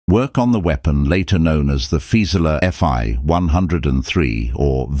Work on the weapon, later known as the Fieseler Fi-103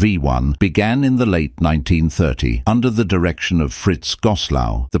 or V1, began in the late 1930s under the direction of Fritz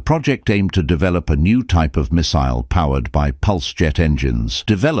Goslau. The project aimed to develop a new type of missile powered by pulse jet engines.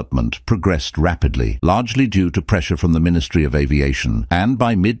 Development progressed rapidly, largely due to pressure from the Ministry of Aviation, and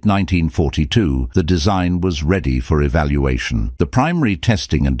by mid-1942 the design was ready for evaluation. The primary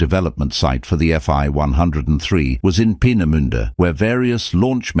testing and development site for the Fi-103 was in Peenemünde, where various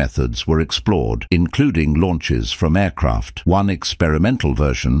launch methods were explored, including launches from aircraft. One experimental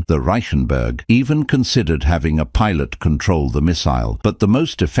version, the Reichenberg, even considered having a pilot control the missile, but the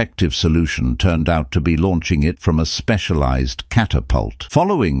most effective solution turned out to be launching it from a specialized catapult.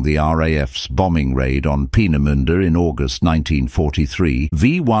 Following the RAF's bombing raid on Peenemünde in August 1943,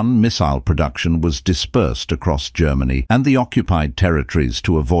 V1 missile production was dispersed across Germany and the occupied territories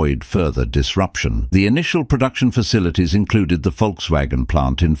to avoid further disruption. The initial production facilities included the Volkswagen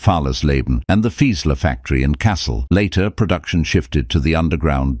plant in Fallersleben and the Fieseler factory in Kassel. Later, production shifted to the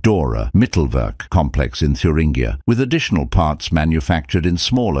underground Dora Mittelwerk complex in Thuringia, with additional parts manufactured in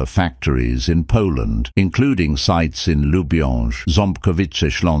smaller factories in Poland, including sites in Lubiąż,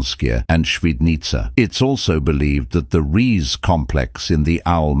 Ząbkowice-Śląskie and Świdnica. It's also believed that the Ries complex in the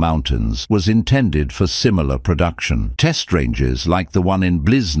Aul Mountains was intended for similar production. Test ranges like the one in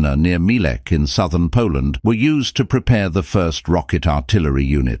Blizna near Milek in southern Poland were used to prepare the first rocket artillery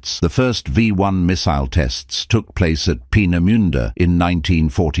units. The first V1 missile tests took place at Peenemünde in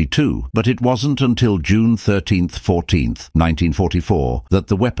 1942, but it wasn't until June 13-14, 1944 that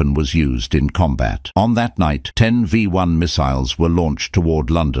the weapon was used in combat. On that night, 10 V1 missiles were launched toward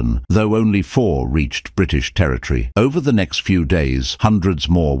London, though only 4 reached British territory. Over the next few days, hundreds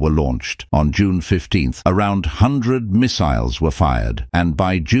more were launched. On June 15th, around 100 missiles were fired, and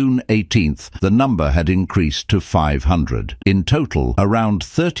by June 18th, the number had increased to 500. In total, around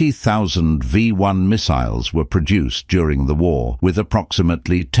 30,000 V1 missiles were produced during the war, with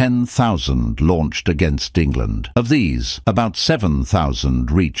approximately 10,000 launched against England. Of these, about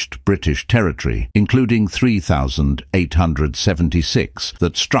 7,000 reached British territory, including 3,876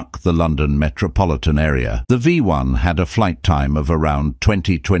 that struck the London metropolitan area. The V1 had a flight time of around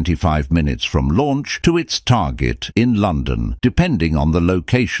 20-25 minutes from launch to its target in London, depending on the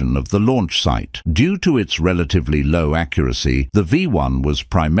location of the launch site. Due to its relatively low accuracy, the V1 was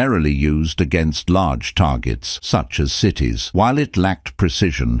primarily used against large targets, such as cities. While it lacked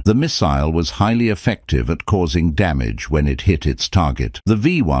precision, the missile was highly effective at causing damage when it hit its target. The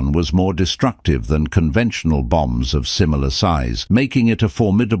V1 was more destructive than conventional bombs of similar size, making it a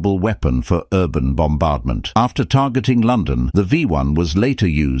formidable weapon for urban bombardment. After targeting London, the V1 was later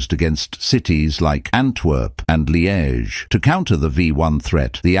used against cities like Antwerp and Liège. To counter the V1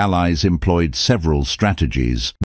 threat, the Allies employed several strategies.